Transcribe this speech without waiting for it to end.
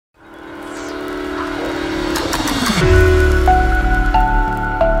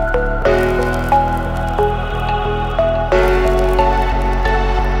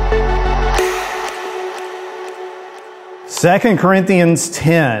2 Corinthians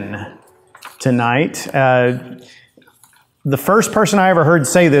 10 tonight. The first person I ever heard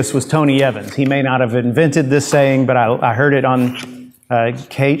say this was Tony Evans. He may not have invented this saying, but I heard it on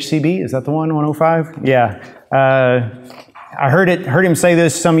KHCB. Is that the one, 105? Yeah. I heard him say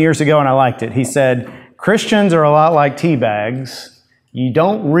this some years ago, and I liked it. He said, "Christians are a lot like tea bags. You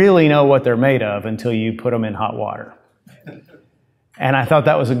don't really know what they're made of until you put them in hot water." And I thought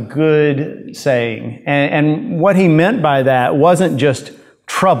that was a good saying. And what he meant by that wasn't just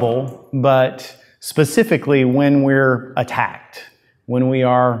trouble, but specifically when we're attacked, when we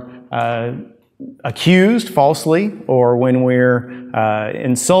are accused falsely, or when we're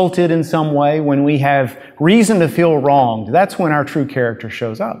insulted in some way, when we have reason to feel wronged. That's when our true character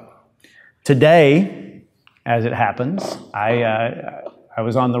shows up. Today, as it happens, I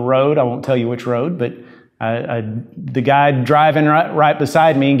was on the road. I won't tell you which road, but the guy driving right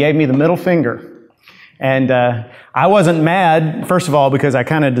beside me gave me the middle finger. And I wasn't mad, first of all, because I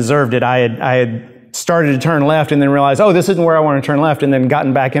kind of deserved it. I had started to turn left and then realized, oh, this isn't where I want to turn left, and then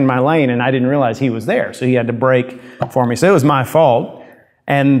gotten back in my lane, and I didn't realize he was there. So he had to brake for me. So it was my fault.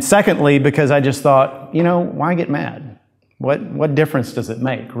 And secondly, because I just thought, why get mad? What difference does it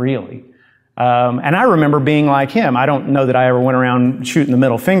make, really? And I remember being like him. I don't know that I ever went around shooting the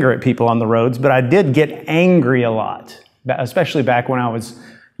middle finger at people on the roads, but I did get angry a lot, especially back when I was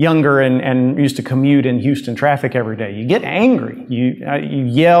younger and used to commute in Houston traffic every day. You get angry. You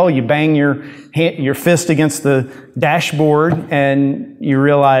yell, you bang your fist against the dashboard, and you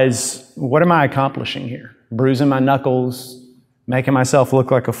realize, what am I accomplishing here? Bruising my knuckles, making myself look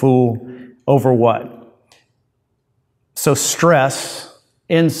like a fool, over what? So stress,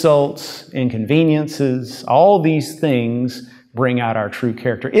 insults, inconveniences, all these things bring out our true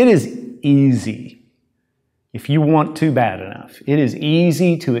character. It is easy, if you want to bad enough, it is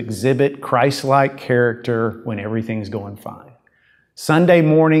easy to exhibit Christ-like character when everything's going fine. Sunday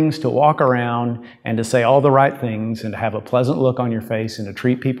mornings, to walk around and to say all the right things and to have a pleasant look on your face and to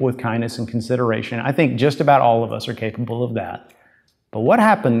treat people with kindness and consideration. I think just about all of us are capable of that. But what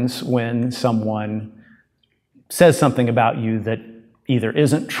happens when someone says something about you that either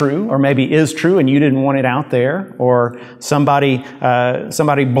isn't true, or maybe is true and you didn't want it out there, or somebody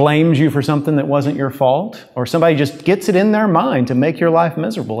blames you for something that wasn't your fault, or somebody just gets it in their mind to make your life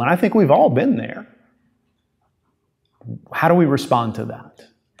miserable? And I think we've all been there. How do we respond to that?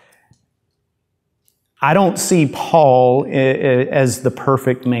 I don't see Paul as the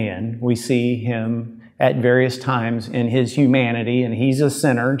perfect man. We see him at various times in his humanity, and he's a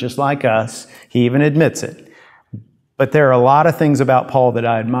sinner just like us. He even admits it. But there are a lot of things about Paul that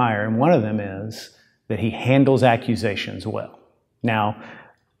I admire, and one of them is that he handles accusations well. Now,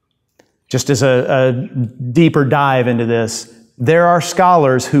 just as a deeper dive into this, there are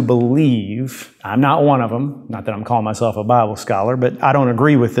scholars who believe, I'm not one of them, not that I'm calling myself a Bible scholar, but I don't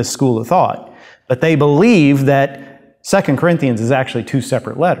agree with this school of thought, but they believe that 2 Corinthians is actually two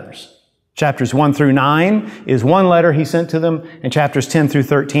separate letters. Chapters 1 through 9 is one letter he sent to them, and chapters 10 through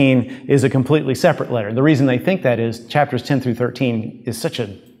 13 is a completely separate letter. The reason they think that is chapters 10 through 13 is such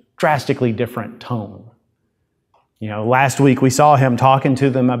a drastically different tone. Last week we saw him talking to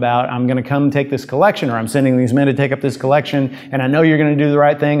them about, I'm going to come take this collection, or I'm sending these men to take up this collection, and I know you're going to do the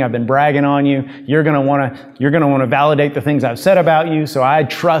right thing. I've been bragging on you. You're going to want to validate the things I've said about you, so I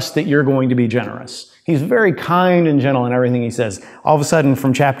trust that you're going to be generous. He's very kind and gentle in everything he says. All of a sudden,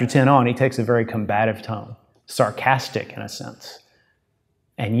 from chapter 10 on, he takes a very combative tone, sarcastic in a sense.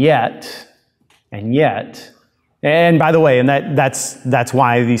 And yet, and by the way, and that's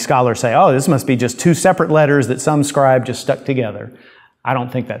why these scholars say, oh, this must be just two separate letters that some scribe just stuck together. I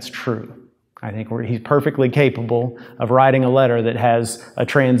don't think that's true. I think he's perfectly capable of writing a letter that has a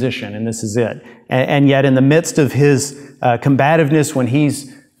transition, and this is it. And yet, in the midst of his combativeness, when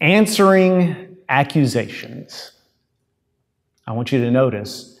he's answering accusations, I want you to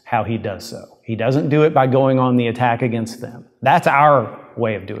notice how he does so. He doesn't do it by going on the attack against them. That's our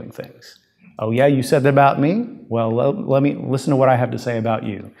way of doing things. Oh yeah, you said that about me? Well, let me listen to what I have to say about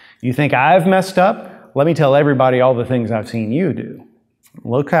you. You think I've messed up? Let me tell everybody all the things I've seen you do.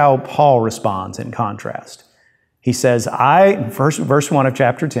 Look how Paul responds in contrast. He says, verse 1 of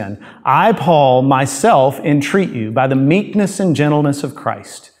chapter 10, I, Paul, myself entreat you by the meekness and gentleness of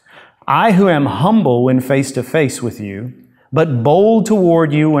Christ. I who am humble when face to face with you, but bold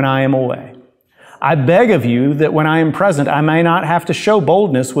toward you when I am away. I beg of you that when I am present, I may not have to show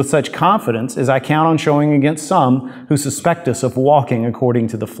boldness with such confidence as I count on showing against some who suspect us of walking according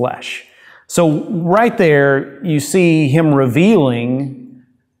to the flesh. So right there, you see him revealing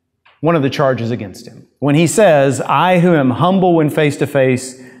one of the charges against him. When he says, I who am humble when face to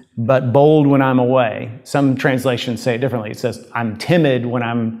face but bold when I'm away. Some translations say it differently. It says, I'm timid when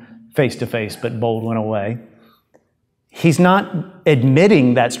I'm face to face, but bold when away. He's not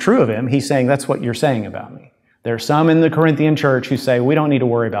admitting that's true of him. He's saying, that's what you're saying about me. There are some in the Corinthian church who say, we don't need to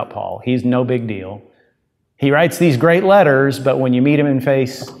worry about Paul. He's no big deal. He writes these great letters, but when you meet him in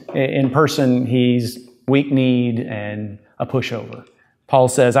person, he's weak-kneed and a pushover. Paul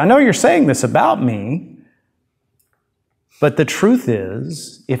says, I know you're saying this about me, but the truth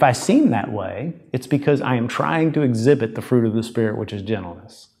is, if I seem that way, it's because I am trying to exhibit the fruit of the Spirit, which is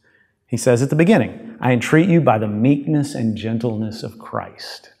gentleness. He says at the beginning, I entreat you by the meekness and gentleness of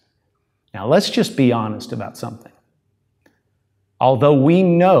Christ. Now, let's just be honest about something. Although we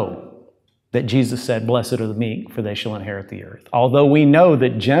know that Jesus said, blessed are the meek, for they shall inherit the earth. Although we know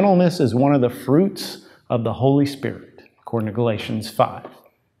that gentleness is one of the fruits of the Holy Spirit, according to Galatians 5.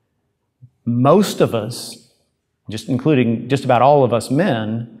 Most of us, including just about all of us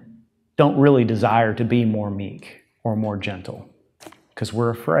men, don't really desire to be more meek or more gentle because we're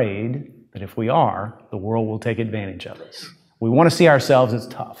afraid that if we are, the world will take advantage of us. We want to see ourselves as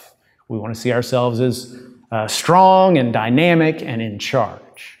tough. We want to see ourselves as strong and dynamic and in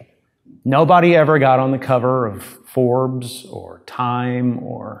charge. Nobody ever got on the cover of Forbes or Time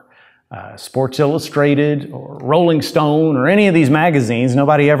or Sports Illustrated or Rolling Stone or any of these magazines.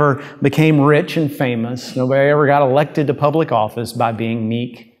 Nobody ever became rich and famous. Nobody ever got elected to public office by being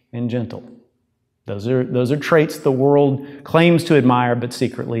meek and gentle. Those are traits the world claims to admire but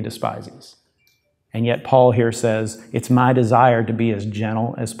secretly despises. And yet Paul here says, it's my desire to be as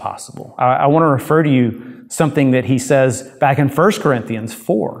gentle as possible. I want to refer to you something that he says back in 1 Corinthians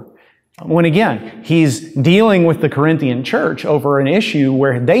 4. When again, he's dealing with the Corinthian church over an issue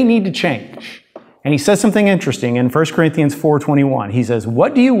where they need to change. And he says something interesting in 1 Corinthians 4:21. He says,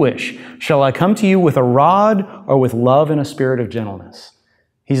 what do you wish? Shall I come to you with a rod or with love and a spirit of gentleness?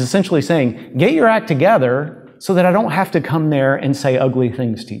 He's essentially saying, get your act together so that I don't have to come there and say ugly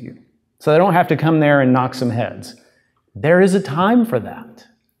things to you. So I don't have to come there and knock some heads. There is a time for that.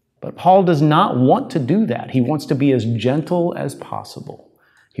 But Paul does not want to do that. He wants to be as gentle as possible.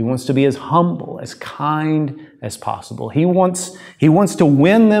 He wants to be as humble, as kind as possible. He wants to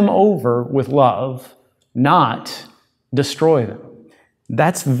win them over with love, not destroy them.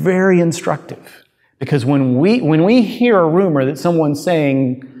 That's very instructive. Because when we hear a rumor that someone's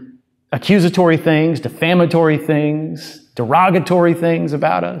saying accusatory things, defamatory things, derogatory things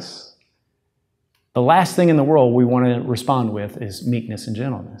about us, the last thing in the world we want to respond with is meekness and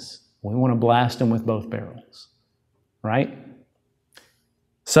gentleness. We want to blast them with both barrels, right?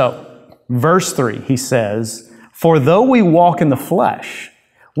 So, verse 3, he says, for though we walk in the flesh,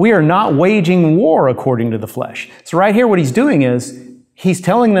 we are not waging war according to the flesh. So right here what he's doing is, he's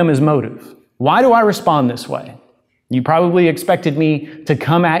telling them his motive. Why do I respond this way? You probably expected me to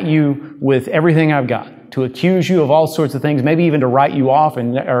come at you with everything I've got, to accuse you of all sorts of things, maybe even to write you off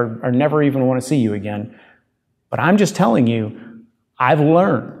or never even want to see you again. But I'm just telling you, I've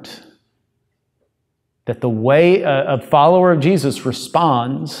learned that the way a follower of Jesus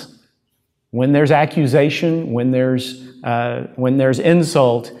responds when there's accusation, when there's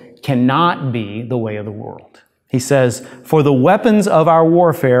insult, cannot be the way of the world. He says, for the weapons of our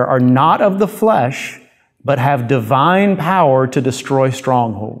warfare are not of the flesh, but have divine power to destroy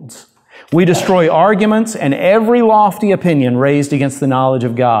strongholds. We destroy arguments and every lofty opinion raised against the knowledge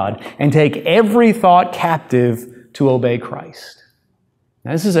of God, and take every thought captive to obey Christ.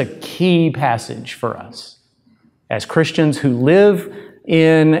 Now, this is a key passage for us as Christians who live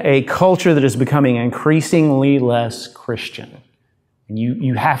in a culture that is becoming increasingly less Christian. And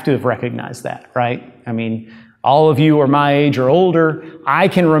you have to have recognized that, right? I mean, all of you are my age or older. I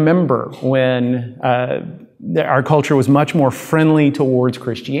can remember when our culture was much more friendly towards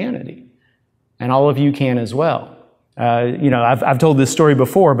Christianity. And all of you can as well. I've told this story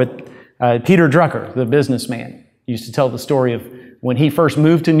before, but Peter Drucker, the businessman, used to tell the story of when he first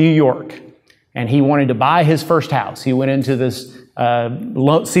moved to New York and he wanted to buy his first house. He went into this,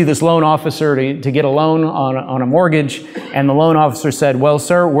 see this loan officer to get a loan on a mortgage, and the loan officer said, well,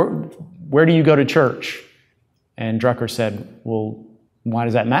 sir, where do you go to church? And Drucker said, well, why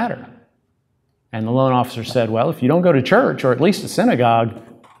does that matter? And the loan officer said, well, if you don't go to church, or at least a synagogue,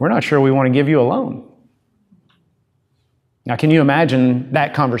 we're not sure we want to give you a loan. Now, can you imagine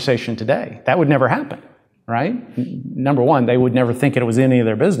that conversation today? That would never happen. Right? Number one, they would never think it was any of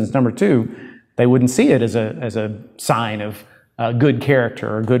their business. Number two, they wouldn't see it as a sign of good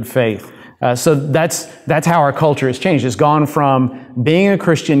character or good faith. So that's how our culture has changed. It's gone from being a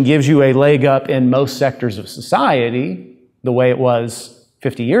Christian gives you a leg up in most sectors of society, the way it was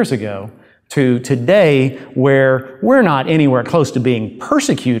 50 years ago, to today where we're not anywhere close to being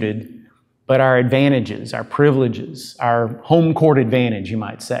persecuted, but our advantages, our privileges, our home court advantage, you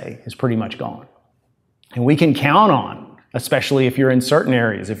might say, is pretty much gone. And we can count on, especially if you're in certain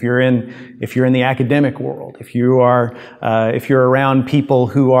areas, if you're in the academic world, if you're around people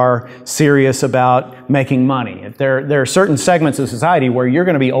who are serious about making money. There are certain segments of society where you're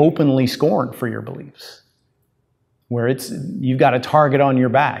going to be openly scorned for your beliefs, where you've got a target on your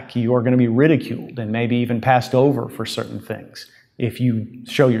back. You are going to be ridiculed and maybe even passed over for certain things if you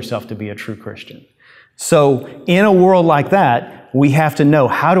show yourself to be a true Christian. So in a world like that, we have to know,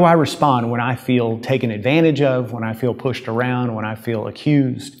 how do I respond when I feel taken advantage of, when I feel pushed around, when I feel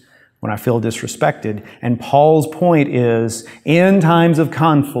accused, when I feel disrespected? And Paul's point is, in times of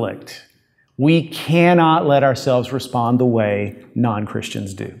conflict, we cannot let ourselves respond the way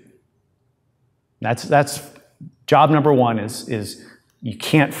non-Christians do. That's job number one is you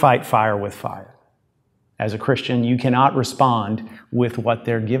can't fight fire with fire. As a Christian, you cannot respond with what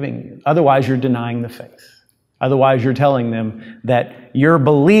they're giving you. Otherwise, you're denying the faith. Otherwise, you're telling them that your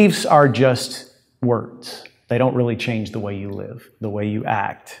beliefs are just words. They don't really change the way you live, the way you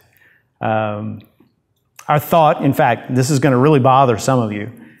act. Our thought, in fact, this is going to really bother some of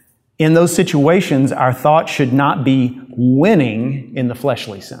you. In those situations, our thought should not be winning in the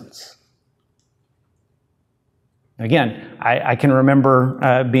fleshly sense. Again, I can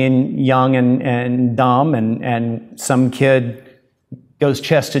remember being young and dumb, and some kid goes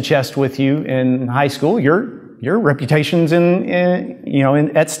chest to chest with you in high school. Your reputation's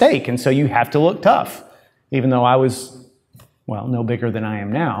at stake, and so you have to look tough. Even though I was, no bigger than I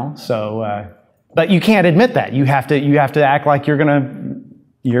am now. So, but you can't admit that. You have to act like you're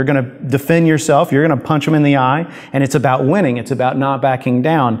gonna defend yourself. You're gonna punch them in the eye, and it's about winning. It's about not backing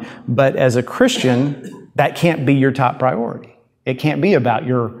down. But as a Christian, that can't be your top priority. It can't be about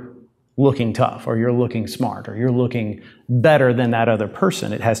your looking tough, or you're looking smart, or you're looking better than that other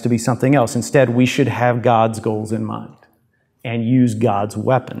person. It has to be something else. Instead, we should have God's goals in mind and use God's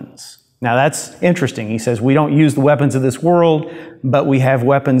weapons. Now, that's interesting. He says we don't use the weapons of this world, but we have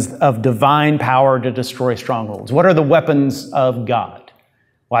weapons of divine power to destroy strongholds. What are the weapons of God?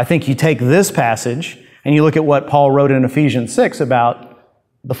 Well, I think you take this passage and you look at what Paul wrote in Ephesians 6 about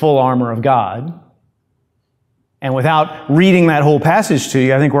the full armor of God. And without reading that whole passage to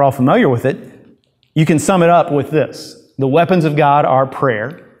you, I think we're all familiar with it, you can sum it up with this. The weapons of God are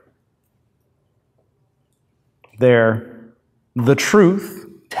prayer. They're the truth,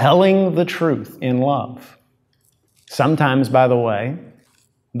 telling the truth in love. Sometimes, by the way,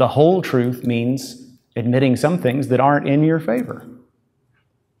 the whole truth means admitting some things that aren't in your favor.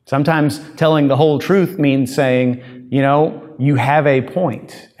 Sometimes telling the whole truth means saying, you have a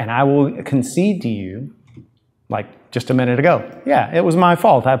point, and I will concede to you, like just a minute ago, yeah, it was my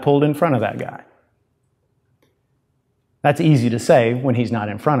fault. I pulled in front of that guy. That's easy to say when he's not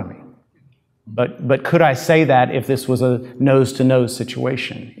in front of me. But could I say that if this was a nose-to-nose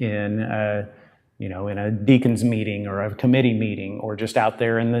situation in a deacon's meeting or a committee meeting, or just out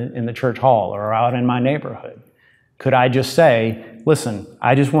there in the church hall or out in my neighborhood? Could I just say, listen,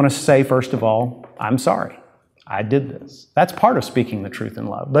 I just want to say, first of all, I'm sorry. I did this. That's part of speaking the truth in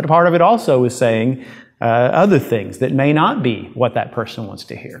love. But part of it also is saying other things that may not be what that person wants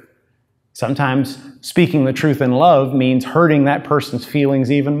to hear. Sometimes speaking the truth in love means hurting that person's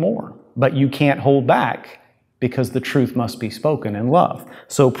feelings even more. But you can't hold back because the truth must be spoken in love.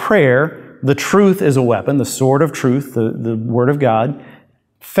 So prayer, the truth is a weapon, the sword of truth, the Word of God.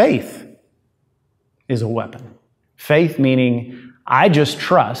 Faith is a weapon. Faith meaning I just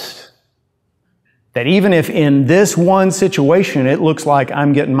trust that even if in this one situation it looks like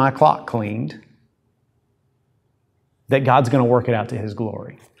I'm getting my clock cleaned, that God's going to work it out to His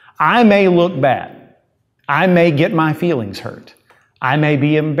glory. I may look bad. I may get my feelings hurt. I may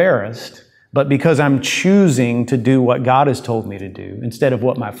be embarrassed, but because I'm choosing to do what God has told me to do instead of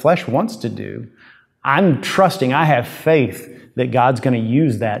what my flesh wants to do, I'm trusting, I have faith that God's going to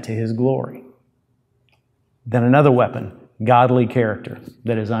use that to His glory. Then another weapon, godly character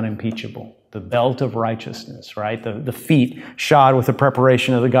that is unimpeachable. The belt of righteousness, right? The feet shod with the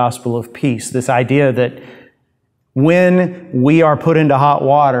preparation of the gospel of peace. This idea that when we are put into hot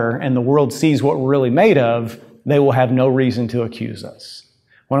water and the world sees what we're really made of, they will have no reason to accuse us.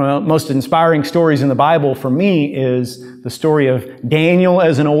 One of the most inspiring stories in the Bible for me is the story of Daniel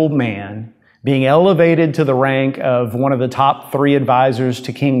as an old man being elevated to the rank of one of the top 3 advisors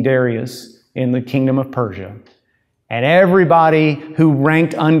to King Darius in the kingdom of Persia. And everybody who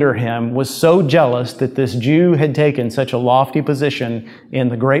ranked under him was so jealous that this Jew had taken such a lofty position in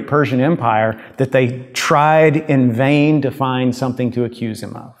the great Persian Empire that they tried in vain to find something to accuse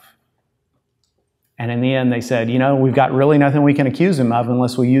him of. And in the end, they said, we've got really nothing we can accuse him of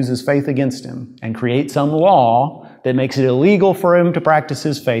unless we use his faith against him and create some law that makes it illegal for him to practice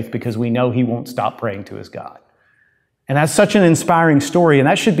his faith because we know he won't stop praying to his God. And that's such an inspiring story, and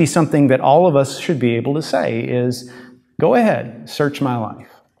that should be something that all of us should be able to say is, go ahead, search my life.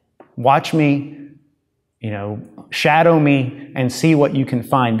 Watch me, shadow me and see what you can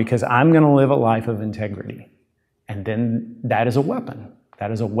find, because I'm going to live a life of integrity. And then that is a weapon. That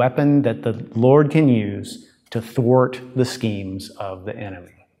is a weapon that the Lord can use to thwart the schemes of the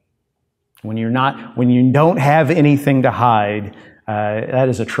enemy. When you don't have anything to hide, that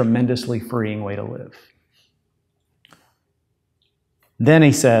is a tremendously freeing way to live. Then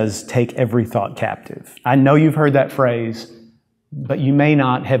he says, take every thought captive. I know you've heard that phrase, but you may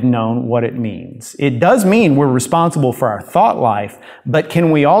not have known what it means. It does mean we're responsible for our thought life, but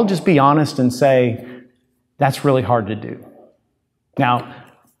can we all just be honest and say, that's really hard to do? Now,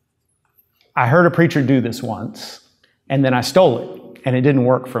 I heard a preacher do this once, and then I stole it, and it didn't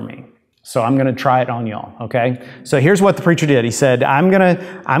work for me. So I'm going to try it on y'all, okay? So here's what the preacher did. He said, I'm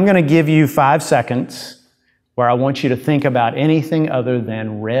going to give you 5 seconds where I want you to think about anything other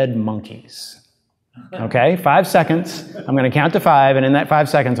than red monkeys. Okay, 5 seconds. I'm going to count to 5, and in that 5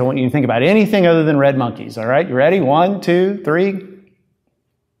 seconds, I want you to think about anything other than red monkeys. All right, you ready? 1, 2, 3.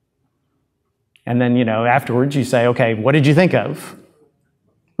 And then, afterwards you say, okay, what did you think of?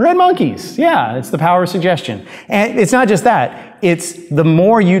 Red monkeys. Yeah, it's the power of suggestion. And it's not just that. It's the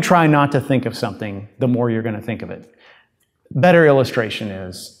more you try not to think of something, the more you're going to think of it. Better illustration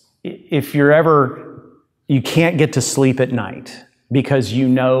is, if you can't get to sleep at night because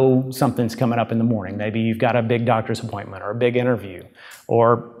something's coming up in the morning. Maybe you've got a big doctor's appointment or a big interview,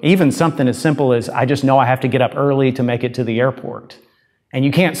 or even something as simple as, I just know I have to get up early to make it to the airport. And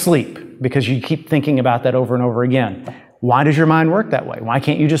you can't sleep because you keep thinking about that over and over again. Why does your mind work that way? Why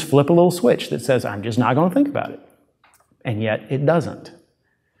can't you just flip a little switch that says, I'm just not going to think about it? And yet it doesn't.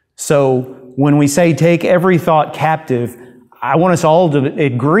 So when we say take every thought captive, I want us all to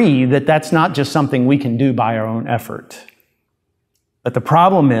agree that that's not just something we can do by our own effort. But the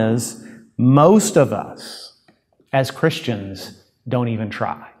problem is, most of us as Christians don't even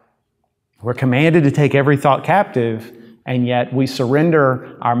try. We're commanded to take every thought captive, and yet we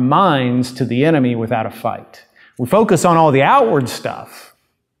surrender our minds to the enemy without a fight. We focus on all the outward stuff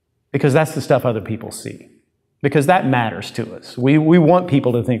because that's the stuff other people see, because that matters to us. We want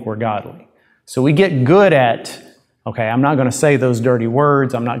people to think we're godly. So we get good at, okay, I'm not going to say those dirty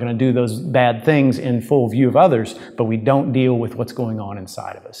words, I'm not going to do those bad things in full view of others, but we don't deal with what's going on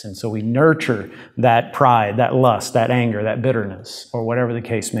inside of us. And so we nurture that pride, that lust, that anger, that bitterness, or whatever the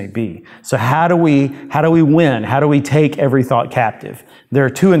case may be. So how do we win? How do we take every thought captive? There are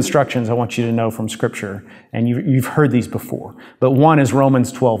 2 instructions I want you to know from Scripture, and you've heard these before. But one is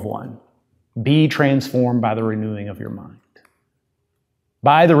Romans 12:1. Be transformed by the renewing of your mind.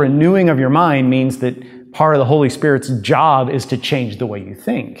 By the renewing of your mind means that part of the Holy Spirit's job is to change the way you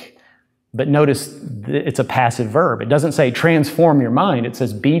think. But notice it's a passive verb. It doesn't say transform your mind. It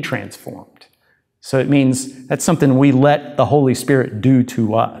says be transformed. So it means that's something we let the Holy Spirit do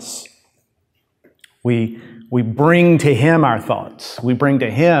to us. We bring to Him our thoughts. We bring to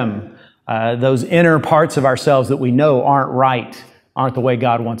Him those inner parts of ourselves that we know aren't right, aren't the way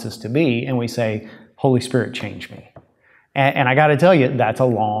God wants us to be. And we say, Holy Spirit, change me. And I got to tell you, that's a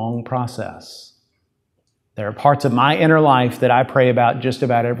long process. There are parts of my inner life that I pray about just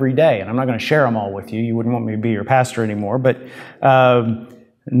about every day, and I'm not going to share them all with you. You wouldn't want me to be your pastor anymore, but all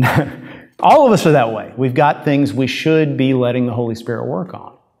of us are that way. We've got things we should be letting the Holy Spirit work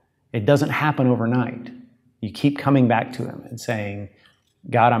on. It doesn't happen overnight. You keep coming back to Him and saying,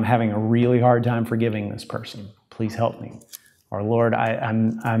 God, I'm having a really hard time forgiving this person. Please help me. Or Lord,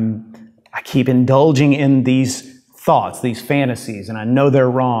 I keep indulging in these thoughts, these fantasies, and I know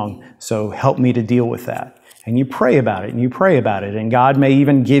they're wrong, so help me to deal with that. And you pray about it, and you pray about it, and God may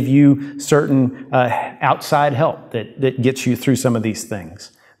even give you certain outside help that gets you through some of these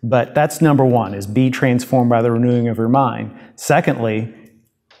things. But that's number one, is be transformed by the renewing of your mind. Secondly,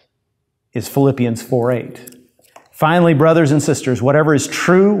 is Philippians 4:8. Finally, brothers and sisters, whatever is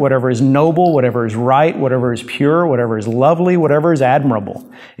true, whatever is noble, whatever is right, whatever is pure, whatever is lovely, whatever is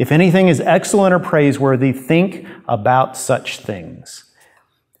admirable, if anything is excellent or praiseworthy, think about such things.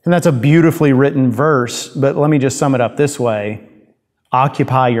 And that's a beautifully written verse, but let me just sum it up this way.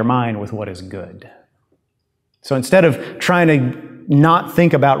 Occupy your mind with what is good. So instead of trying to not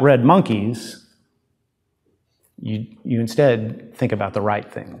think about red monkeys, you instead think about the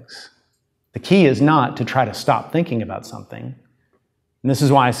right things. The key is not to try to stop thinking about something. And this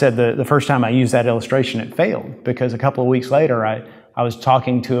is why I said the first time I used that illustration, it failed. Because a couple of weeks later, I was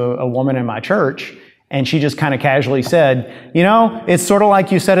talking to a woman in my church, And she just kind of casually said, you know, it's sort of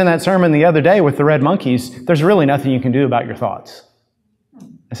like you said in that sermon the other day with the red monkeys, there's really nothing you can do about your thoughts.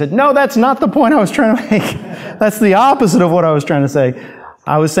 I said, no, that's not the point I was trying to make. That's the opposite of what I was trying to say.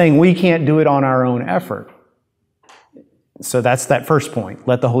 I was saying we can't do it on our own effort. So that's that first point.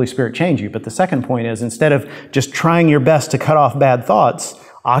 Let the Holy Spirit change you. But the second point is, instead of just trying your best to cut off bad thoughts,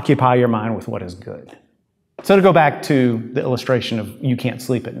 occupy your mind with what is good. So to go back to the illustration of you can't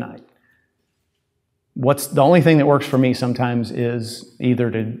sleep at night. What's the only thing that works for me sometimes is either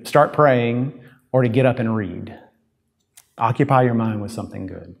to start praying or to get up and read. Occupy your mind with something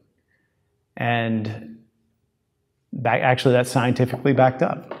good. And actually that's scientifically backed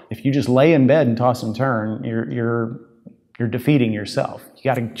up. If you just lay in bed and toss and turn, you're defeating yourself. You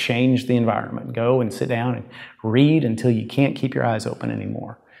got to change the environment. Go and sit down and read until you can't keep your eyes open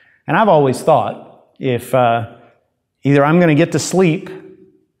anymore. And I've always thought, if either I'm going to get to sleep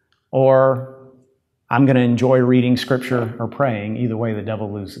or I'm going to enjoy reading Scripture or praying, either way the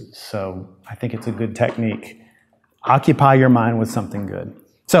devil loses. So I think it's a good technique. Occupy your mind with something good.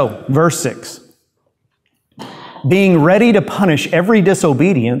 So, verse 6. Being ready to punish every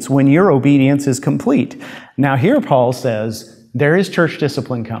disobedience when your obedience is complete. Now here Paul says, there is church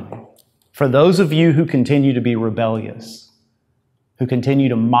discipline coming. For those of you who continue to be rebellious, who continue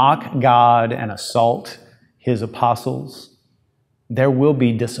to mock God and assault His apostles, there will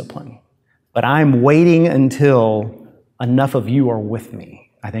be discipline. But I'm waiting until enough of you are with me,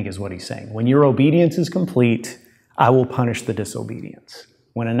 I think is what he's saying. When your obedience is complete, I will punish the disobedience.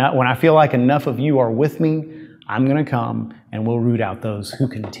 When I feel like enough of you are with me, I'm going to come and we'll root out those who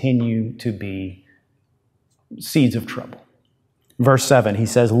continue to be seeds of trouble. Verse 7, he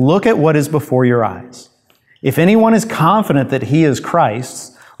says, look at what is before your eyes. If anyone is confident that he is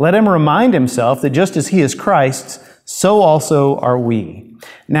Christ's, let him remind himself that just as he is Christ's, so also are we.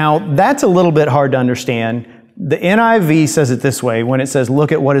 Now, that's a little bit hard to understand. The NIV says it this way when it says,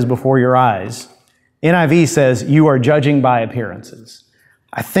 look at what is before your eyes. NIV says, you are judging by appearances.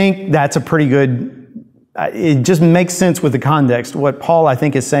 I think that's a pretty good, it just makes sense with the context. What Paul, I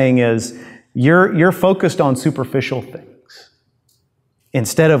think, is saying is, you're focused on superficial things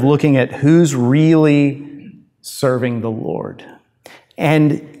instead of looking at who's really serving the Lord.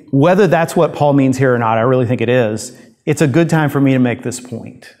 And whether that's what Paul means here or not, I really think it is, it's a good time for me to make this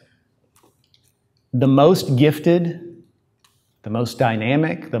point. The most gifted, the most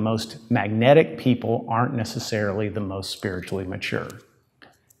dynamic, the most magnetic people aren't necessarily the most spiritually mature.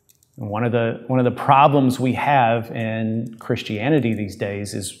 And one of the problems we have in Christianity these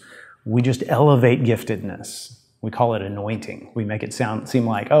days is we just elevate giftedness. We call it anointing. We make it seem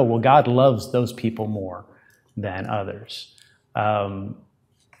like, oh, well, God loves those people more than others. Now,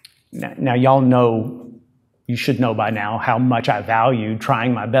 y'all know, you should know by now how much I value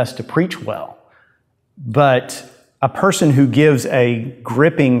trying my best to preach well. But a person who gives a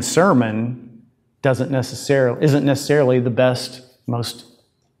gripping sermon isn't necessarily the best, most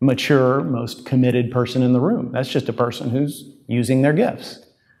mature, most committed person in the room. That's just a person who's using their gifts.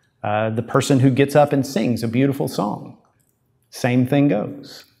 The person who gets up and sings a beautiful song, same thing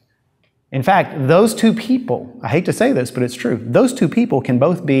goes. In fact, those two people, I hate to say this, but it's true, those two people can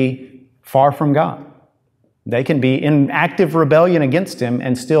both be far from God. They can be in active rebellion against Him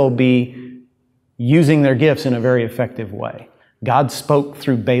and still be using their gifts in a very effective way. God spoke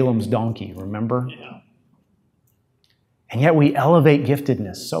through Balaam's donkey, remember? Yeah. And yet we elevate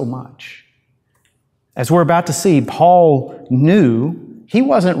giftedness so much. As we're about to see, Paul knew he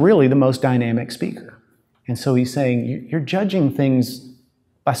wasn't really the most dynamic speaker. And so he's saying, you're judging things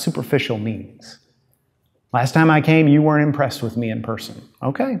by superficial means. Last time I came, you weren't impressed with me in person.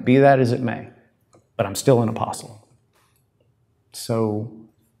 Okay, be that as it may. But I'm still an apostle. So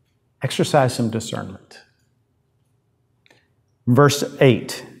exercise some discernment. Verse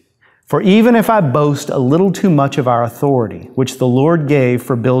 8. For even if I boast a little too much of our authority, which the Lord gave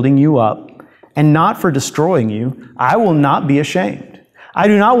for building you up, and not for destroying you, I will not be ashamed. I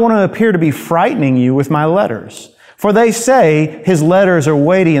do not want to appear to be frightening you with my letters. For they say his letters are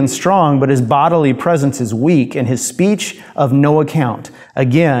weighty and strong, but his bodily presence is weak, and his speech of no account.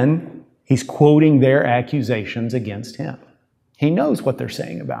 Again, he's quoting their accusations against him. He knows what they're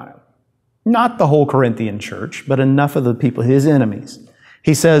saying about him. Not the whole Corinthian church, but enough of the people, his enemies.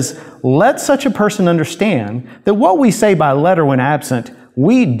 He says, let such a person understand that what we say by letter when absent,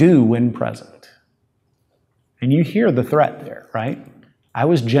 we do when present. And you hear the threat there, right? I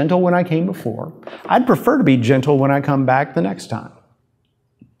was gentle when I came before. I'd prefer to be gentle when I come back the next time.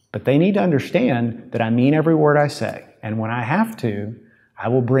 But they need to understand that I mean every word I say. And when I have to, I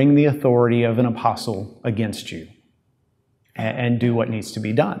will bring the authority of an apostle against you and do what needs to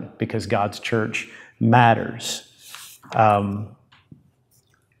be done, because God's church matters. And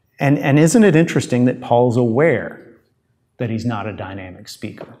isn't it interesting that Paul's aware that he's not a dynamic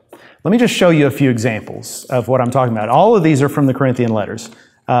speaker? Let me just show you a few examples of what I'm talking about. All of these are from the Corinthian letters.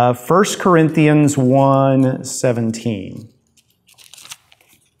 1 Corinthians 1:17.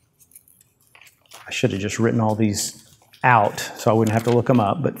 I should have just written all these out so I wouldn't have to look them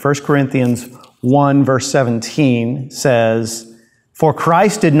up. But 1 Corinthians 1 verse 17 says, "For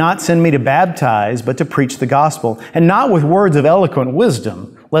Christ did not send me to baptize, but to preach the gospel, and not with words of eloquent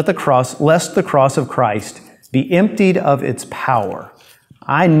wisdom, lest the cross of Christ be emptied of its power."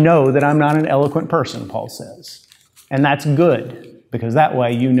 I know that I'm not an eloquent person, Paul says. And that's good, because that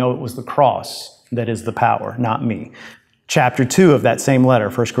way you know it was the cross that is the power, not me. Chapter 2 of that same letter,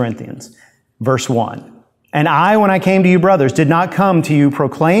 1 Corinthians, verse 1. "And I, when I came to you, brothers, did not come to you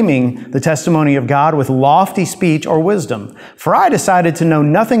proclaiming the testimony of God with lofty speech or wisdom. For I decided to know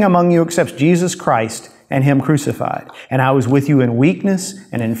nothing among you except Jesus Christ and Him crucified. And I was with you in weakness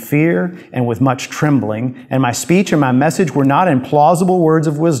and in fear and with much trembling. And my speech and my message were not in plausible words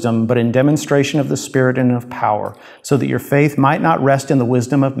of wisdom, but in demonstration of the Spirit and of power, so that your faith might not rest in the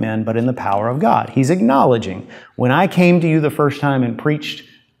wisdom of men, but in the power of God." He's acknowledging, when I came to you the first time and preached,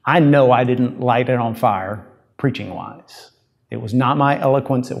 I know I didn't light it on fire preaching-wise. It was not my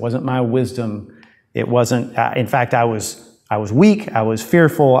eloquence. It wasn't my wisdom. It wasn't, in fact, I was weak. I was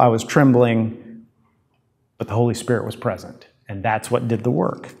fearful. I was trembling. But the Holy Spirit was present, and that's what did the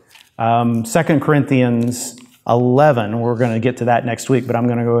work. 2 Corinthians 11, we're going to get to that next week, but I'm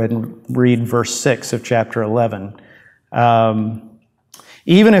going to go ahead and read verse 6 of chapter 11.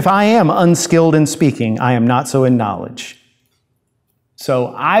 "Even if I am unskilled in speaking, I am not so in knowledge."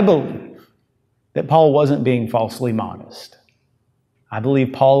 So I believe that Paul wasn't being falsely modest. I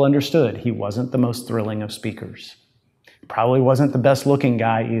believe Paul understood he wasn't the most thrilling of speakers. Probably wasn't the best looking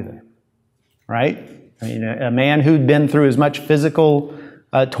guy either, right? I mean, a man who'd been through as much physical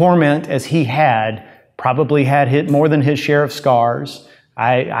torment as he had probably had hit more than his share of scars.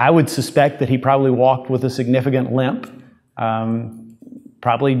 I would suspect that he probably walked with a significant limp.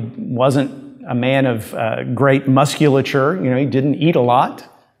 Probably wasn't a man of great musculature. You know, he didn't eat a lot.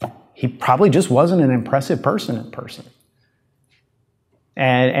 He probably just wasn't an impressive person in person.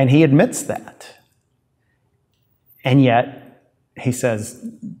 And he admits that. And yet, he says,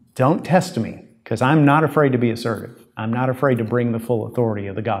 don't test me, because I'm not afraid to be assertive. I'm not afraid to bring the full authority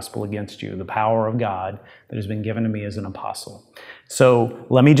of the gospel against you, the power of God that has been given to me as an apostle. So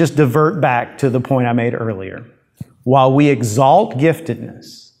let me just divert back to the point I made earlier. While we exalt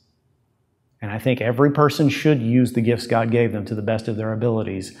giftedness, and I think every person should use the gifts God gave them to the best of their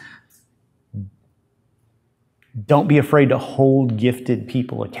abilities, don't be afraid to hold gifted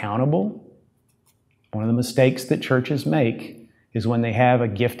people accountable. One of the mistakes that churches make is when they have a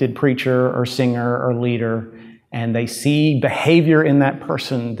gifted preacher or singer or leader and they see behavior in that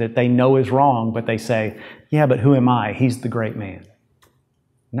person that they know is wrong, but they say, yeah, but who am I? He's the great man.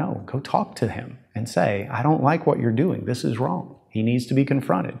 No, go talk to him and say, I don't like what you're doing. This is wrong. He needs to be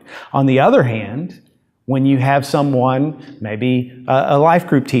confronted. On the other hand, when you have someone, maybe a life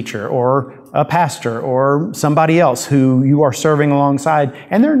group teacher or a pastor or somebody else who you are serving alongside,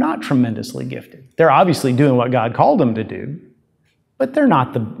 and they're not tremendously gifted. They're obviously doing what God called them to do, but they're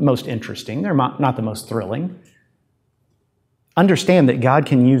not the most interesting. They're not the most thrilling. Understand that God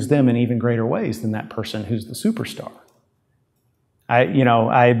can use them in even greater ways than that person who's the superstar.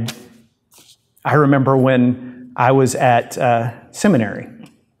 I remember when I was at seminary,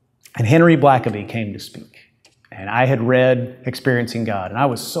 and Henry Blackaby came to speak. And I had read Experiencing God, and I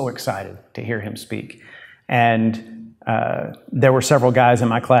was so excited to hear him speak. And there were several guys in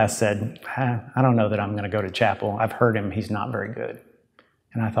my class said, I don't know that I'm going to go to chapel. I've heard him. He's not very good.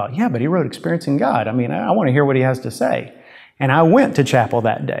 And I thought, yeah, but he wrote Experiencing God. I mean, I want to hear what he has to say. And I went to chapel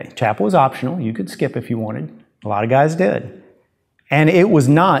that day. Chapel was optional. You could skip if you wanted. A lot of guys did. And it was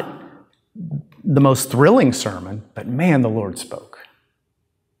not the most thrilling sermon, but man, the Lord spoke.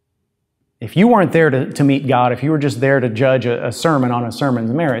 If you weren't there to meet God, if you were just there to judge a sermon on a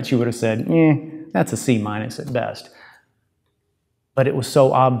sermon's merits, you would have said, that's a C- at best. But it was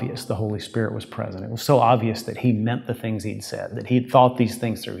so obvious the Holy Spirit was present. It was so obvious that he meant the things he'd said, that he'd thought these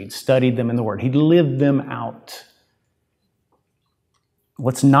things through. He'd studied them in the Word. He'd lived them out.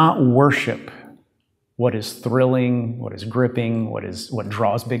 Let's not worship what is thrilling, what is gripping, what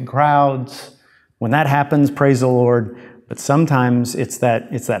draws big crowds. When that happens, praise the Lord. But sometimes it's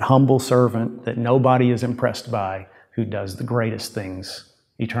that humble servant that nobody is impressed by who does the greatest things,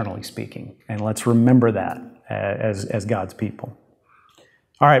 eternally speaking. And let's remember that as God's people.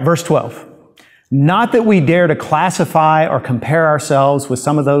 All right, verse 12. Not that we dare to classify or compare ourselves with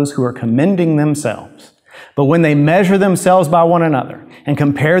some of those who are commending themselves, but when they measure themselves by one another and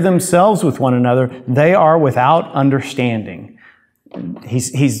compare themselves with one another, they are without understanding.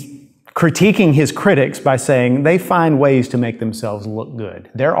 He's critiquing his critics by saying they find ways to make themselves look good.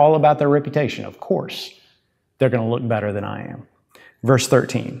 They're all about their reputation. Of course, they're going to look better than I am. Verse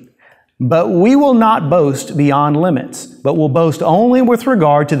 13. But we will not boast beyond limits, but will boast only with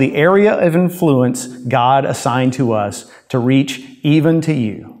regard to the area of influence God assigned to us to reach even to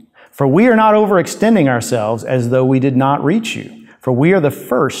you. For we are not overextending ourselves as though we did not reach you. For we were the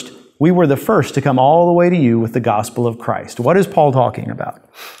first to come all the way to you with the gospel of Christ. What is Paul talking about?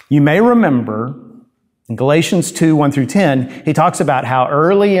 You may remember in Galatians 2, 1 through 10, he talks about how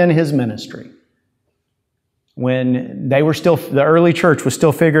early in his ministry, when the early church was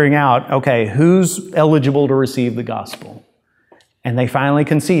still figuring out, okay, who's eligible to receive the gospel? And they finally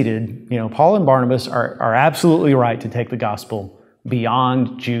conceded, Paul and Barnabas are absolutely right to take the gospel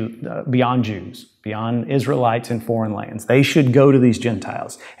beyond Jews, beyond Israelites in foreign lands. They should go to these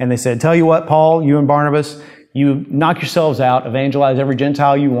Gentiles. And they said, tell you what, Paul, you and Barnabas, you knock yourselves out, evangelize every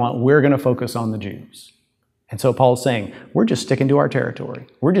Gentile you want. We're going to focus on the Jews. And so Paul's saying, we're just sticking to our territory.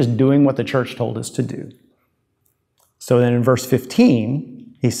 We're just doing what the church told us to do. So then in verse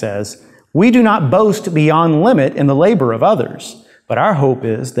 15, he says, we do not boast beyond limit in the labor of others, but our hope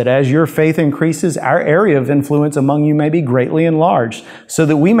is that as your faith increases, our area of influence among you may be greatly enlarged, so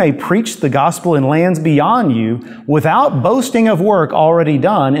that we may preach the gospel in lands beyond you without boasting of work already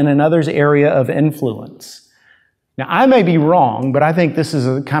done in another's area of influence. Now, I may be wrong, but I think this is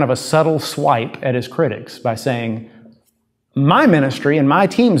a kind of a subtle swipe at his critics by saying, my ministry and my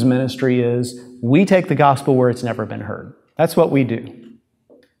team's ministry is we take the gospel where it's never been heard. That's what we do.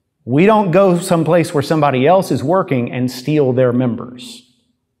 We don't go someplace where somebody else is working and steal their members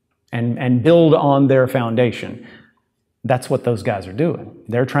and build on their foundation. That's what those guys are doing.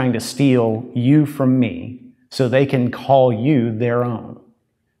 They're trying to steal you from me so they can call you their own.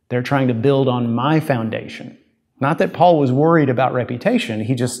 They're trying to build on my foundation. Not that Paul was worried about reputation.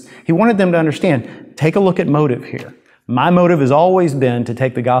 He wanted them to understand, take a look at motive here. My motive has always been to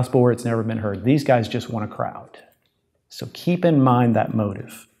take the gospel where it's never been heard. These guys just want a crowd. So keep in mind that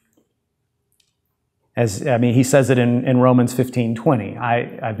motive. He says it in Romans 15:20.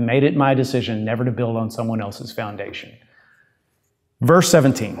 I've made it my decision never to build on someone else's foundation. Verse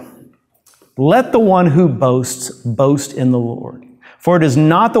 17. Let the one who boasts boast in the Lord. For it is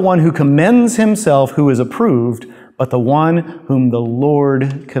not the one who commends himself who is approved, but the one whom the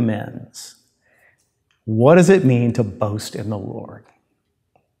Lord commends. What does it mean to boast in the Lord?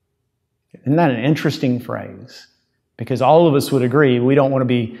 Isn't that an interesting phrase? Because all of us would agree we don't want to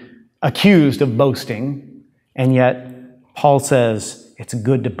be accused of boasting, and yet Paul says it's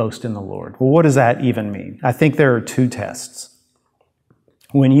good to boast in the Lord. Well, what does that even mean? I think there are two tests.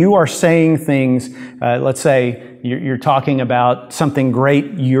 When you are saying things, let's say you're talking about something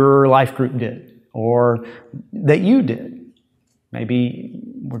great your life group did, or that you did. Maybe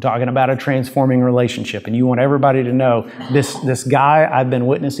we're talking about a transforming relationship, and you want everybody to know this guy I've been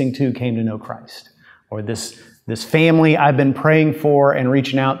witnessing to came to know Christ, or this family I've been praying for and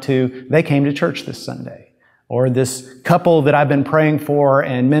reaching out to, they came to church this Sunday. Or this couple that I've been praying for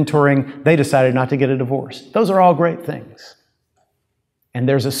and mentoring, they decided not to get a divorce. Those are all great things. And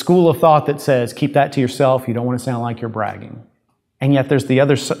there's a school of thought that says, keep that to yourself. You don't want to sound like you're bragging. And yet there's the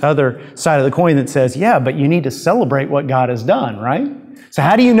other side of the coin that says, yeah, but you need to celebrate what God has done, right? So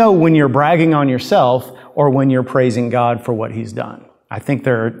how do you know when you're bragging on yourself or when you're praising God for what He's done? I think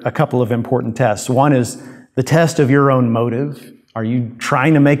there are a couple of important tests. One is the test of your own motive. Are you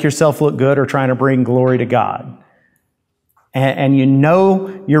trying to make yourself look good or trying to bring glory to God? And you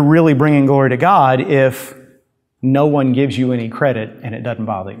know you're really bringing glory to God if no one gives you any credit and it doesn't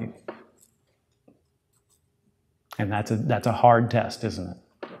bother you. And that's a hard test, isn't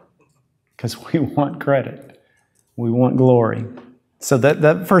it? Because we want credit. We want glory. So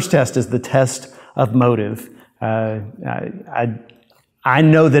that first test is the test of motive. I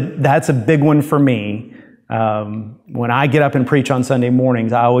know that that's a big one for me. When I get up and preach on Sunday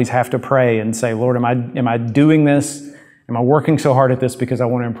mornings, I always have to pray and say, Lord, am I doing this? Am I working so hard at this because I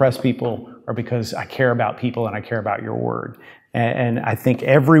want to impress people or because I care about people and I care about your word? And I think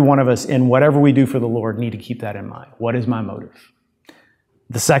every one of us in whatever we do for the Lord need to keep that in mind. What is my motive?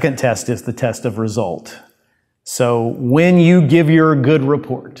 The second test is the test of result. So when you give your good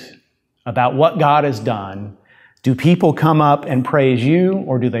report about what God has done, do people come up and praise you,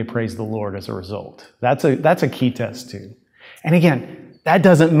 or do they praise the Lord as a result? That's a key test too. And again, that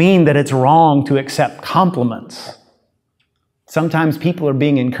doesn't mean that it's wrong to accept compliments. Sometimes people are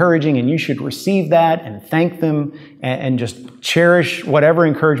being encouraging, and you should receive that and thank them and just cherish whatever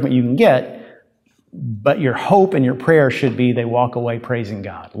encouragement you can get. But your hope and your prayer should be they walk away praising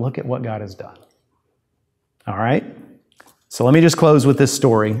God. Look at what God has done. All right? So let me just close with this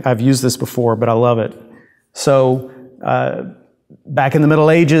story. I've used this before, but I love it. So back in the Middle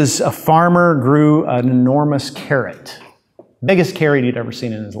Ages, a farmer grew an enormous carrot. Biggest carrot he'd ever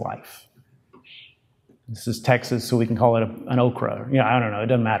seen in his life. This is Texas, so we can call it an okra. I don't know. It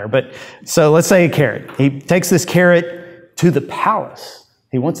doesn't matter. But so let's say a carrot. He takes this carrot to the palace.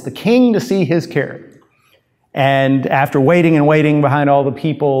 He wants the king to see his carrot. And after waiting and waiting behind all the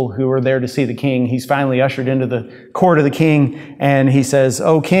people who were there to see the king, he's finally ushered into the court of the king. And he says,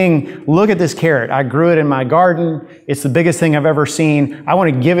 "Oh, king, look at this carrot. I grew it in my garden. It's the biggest thing I've ever seen. I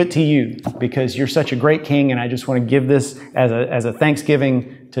want to give it to you because you're such a great king. And I just want to give this as a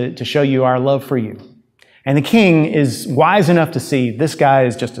thanksgiving to show you our love for you." And the king is wise enough to see this guy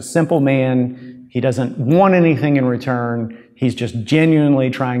is just a simple man. He doesn't want anything in return. He's just genuinely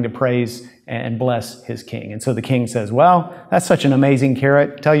trying to praise and bless his king. And so the king says, "Well, that's such an amazing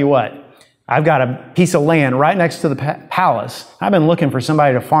carrot. Tell you what, I've got a piece of land right next to the palace. I've been looking for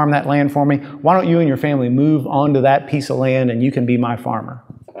somebody to farm that land for me. Why don't you and your family move onto that piece of land and you can be my farmer?"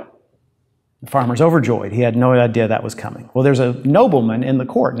 The farmer's overjoyed. He had no idea that was coming. Well, there's a nobleman in the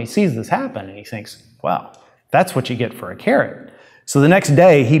court, and he sees this happen, and he thinks, "Well, that's what you get for a carrot." So the next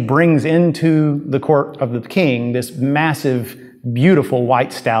day, he brings into the court of the king this massive, beautiful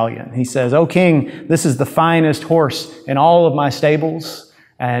white stallion. He says, "Oh, king, this is the finest horse in all of my stables,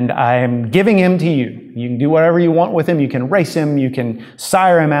 and I am giving him to you. You can do whatever you want with him. You can race him. You can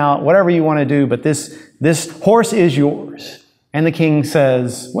sire him out, whatever you want to do, but this horse is yours." And the king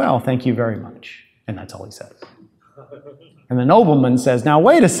says, "Well, thank you very much." And that's all he says. And the nobleman says, "Now,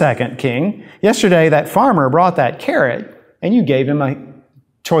 wait a second, king. Yesterday, that farmer brought that carrot, and you gave him a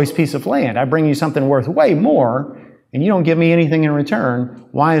choice piece of land. I bring you something worth way more, and you don't give me anything in return.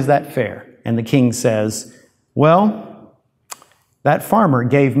 Why is that fair?" And the king says, "Well, that farmer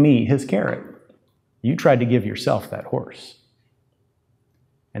gave me his carrot. You tried to give yourself that horse."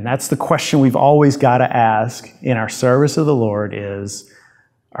 And that's the question we've always got to ask in our service of the Lord is,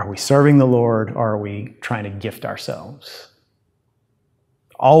 are we serving the Lord or are we trying to gift ourselves?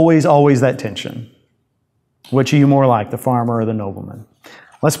 Always, always that tension. Which are you more like, the farmer or the nobleman?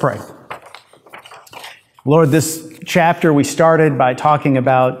 Let's pray. Lord, this chapter we started by talking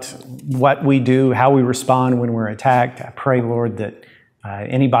about what we do, how we respond when we're attacked. I pray, Lord, that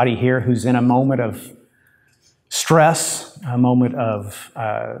anybody here who's in a moment of stress, a moment of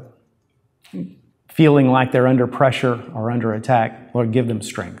feeling like they're under pressure or under attack, Lord, give them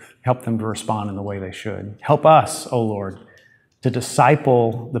strength. Help them to respond in the way they should. Help us, O Lord, to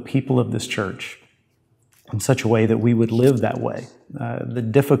disciple the people of this church in such a way that we would live that way, the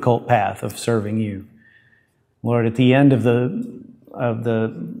difficult path of serving you. Lord, at the end of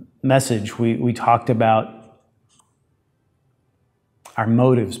the message, we talked about our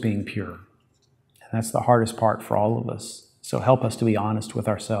motives being pure. And that's the hardest part for all of us. So help us to be honest with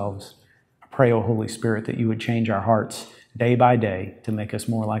ourselves. I pray, O Holy Spirit, that you would change our hearts day by day to make us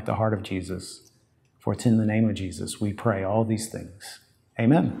more like the heart of Jesus. For it's in the name of Jesus we pray all these things.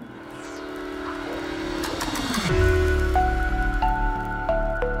 Amen.